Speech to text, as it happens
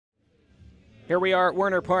Here we are at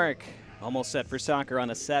Werner Park, almost set for soccer on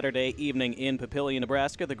a Saturday evening in Papillion,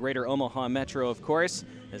 Nebraska, the greater Omaha metro, of course,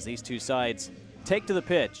 as these two sides take to the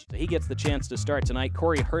pitch. He gets the chance to start tonight.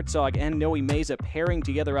 Corey Hertzog and Noe Meza pairing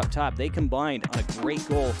together up top. They combined on a great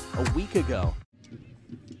goal a week ago.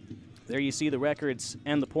 There you see the records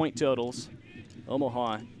and the point totals.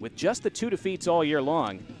 Omaha with just the 2 defeats all year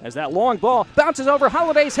long, as that long ball bounces over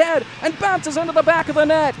Holliday's head and bounces into the back of the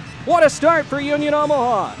net. What a start for Union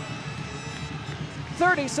Omaha.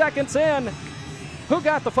 30 seconds in. Who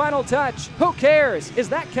got the final touch? Who cares? Is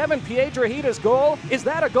that Kevin Piedrahita's goal? Is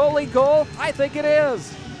that a goalie goal? I think it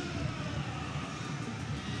is.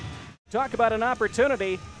 Talk about an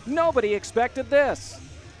opportunity. Nobody expected this.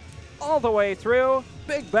 All the way through,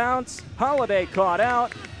 big bounce, Holliday caught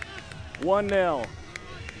out, 1-0.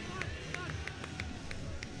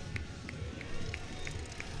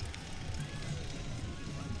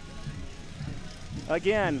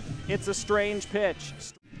 Again, it's a strange pitch.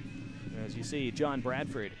 As you see, John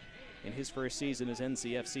Bradford in his first season as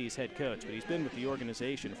NCFC's head coach, but he's been with the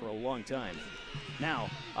organization for a long time. Now,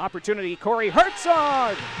 opportunity, Corey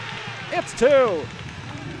Hertzog! It's 2.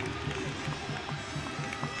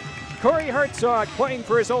 Corey Hertzog, playing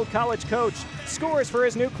for his old college coach, scores for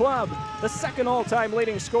his new club. The second all-time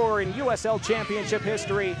leading scorer in USL Championship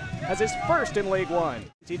history, as his first in League One.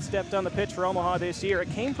 He'd stepped on the pitch for Omaha this year. It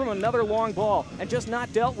came from another long ball and just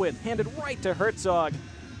not dealt with, handed right to Hertzog.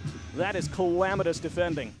 That is calamitous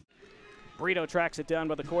defending. Brito tracks it down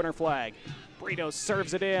by the corner flag. Brito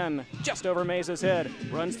serves it in, just over Meza's head.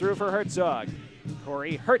 Runs through for Hertzog.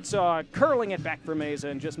 Corey Hertzog curling it back for Meza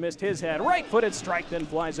and just missed his head. Right-footed strike, then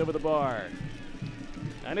flies over the bar.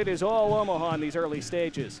 And it is all Omaha in these early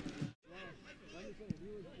stages.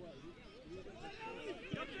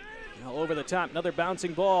 Now over the top, another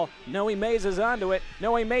bouncing ball. Noe Meza's onto it.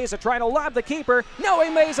 Noe Meza trying to lob the keeper. Noe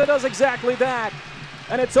Meza does exactly that.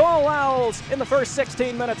 And it's all Owls in the first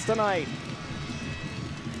 16 minutes tonight.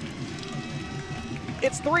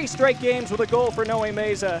 It's 3 straight games with a goal for Noe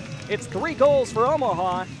Meza. It's 3 goals for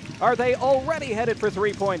Omaha. Are they already headed for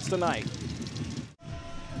 3 points tonight?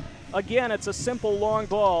 Again, it's a simple long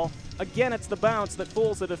ball. Again, it's the bounce that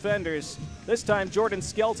fools the defenders. This time, Jordan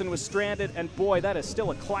Skelton was stranded, and boy, that is still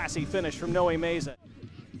a classy finish from Noe Meza.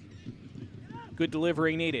 Good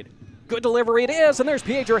delivery needed. Good delivery it is, and there's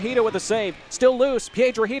Piedrahita with a save. Still loose.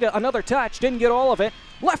 Piedrahita, another touch, didn't get all of it.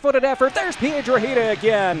 Left-footed effort, there's Piedrahita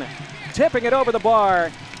again. Tipping it over the bar.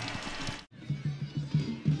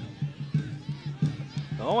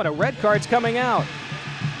 Oh, and a red card's coming out.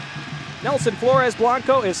 Nelson Flores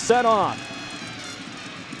Blanco is sent off.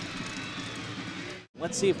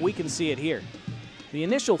 Let's see if we can see it here. The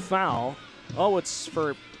initial foul, oh, it's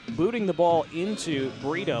for booting the ball into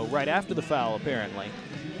Brito right after the foul, apparently.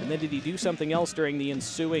 And then did he do something else during the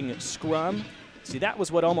ensuing scrum? See, that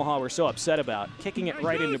was what Omaha were so upset about, kicking it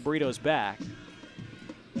right into Brito's back.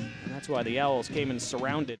 And that's why the Owls came and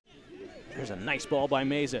surrounded. There's a nice ball by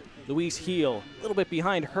Meza. Luis Heel, a little bit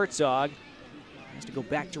behind Hertzog. Has to go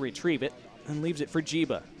back to retrieve it and leaves it for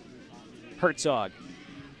Jiba. Hertzog.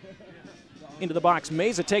 Into the box,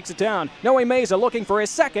 Meza takes it down. Noe Meza looking for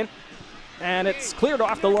his second. And it's cleared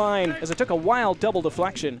off the line as it took a wild double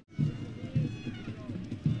deflection.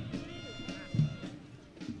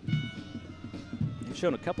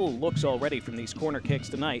 Shown a couple of looks already from these corner kicks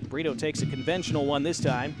tonight. Brito takes a conventional one this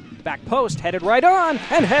time. Back post, headed right on,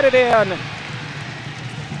 and headed in.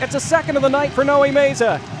 It's a second of the night for Noe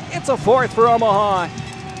Meza. It's a 4th for Omaha.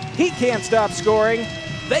 He can't stop scoring.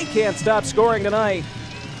 They can't stop scoring tonight.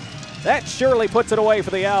 That surely puts it away for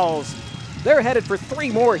the Owls. They're headed for 3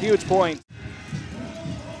 more huge points.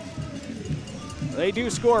 They do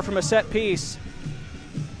score from a set piece.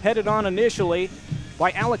 Headed on initially by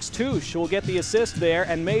Alex Touche, who will get the assist there,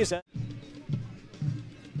 and Meza.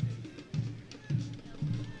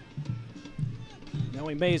 Noe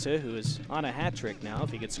Meza, who is on a hat trick now, if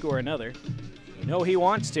he could score another. You know he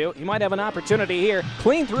wants to. He might have an opportunity here.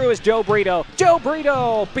 Clean through is Joe Brito. Joe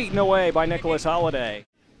Brito beaten away by Nicholas Holliday.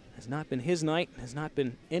 Has not been his night, has not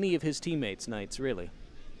been any of his teammates' nights, really.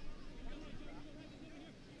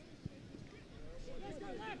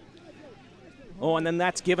 Oh, and then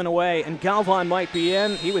that's given away, and Galvan might be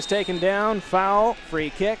in. He was taken down, foul,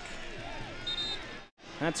 free kick.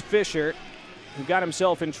 That's Fisher, who got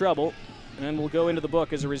himself in trouble, and will go into the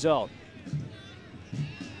book as a result.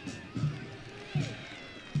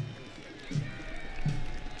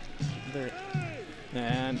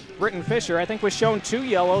 And Britton Fisher, I think, was shown 2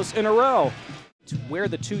 yellows in a row. It's where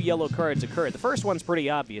the 2 yellow cards occurred. The first one's pretty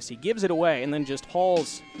obvious. He gives it away and then just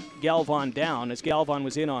hauls Galvan down as Galvan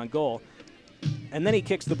was in on goal. and then he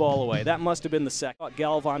kicks the ball away. That must have been the second.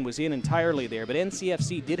 Galvan was in entirely there, but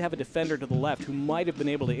NCFC did have a defender to the left who might have been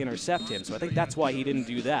able to intercept him, so I think that's why he didn't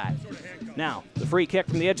do that. Now, the free kick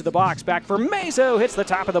from the edge of the box, back for Meza, who hits the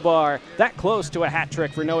top of the bar. That close to a hat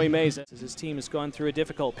trick for Noe Meza. As his team has gone through a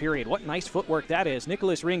difficult period. What nice footwork that is.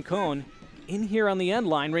 Nicholas Rincon in here on the end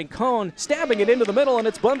line. Rincon stabbing it into the middle, and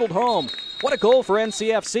it's bundled home. What a goal for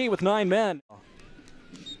NCFC with 9 men.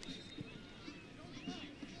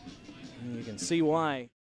 You can see why.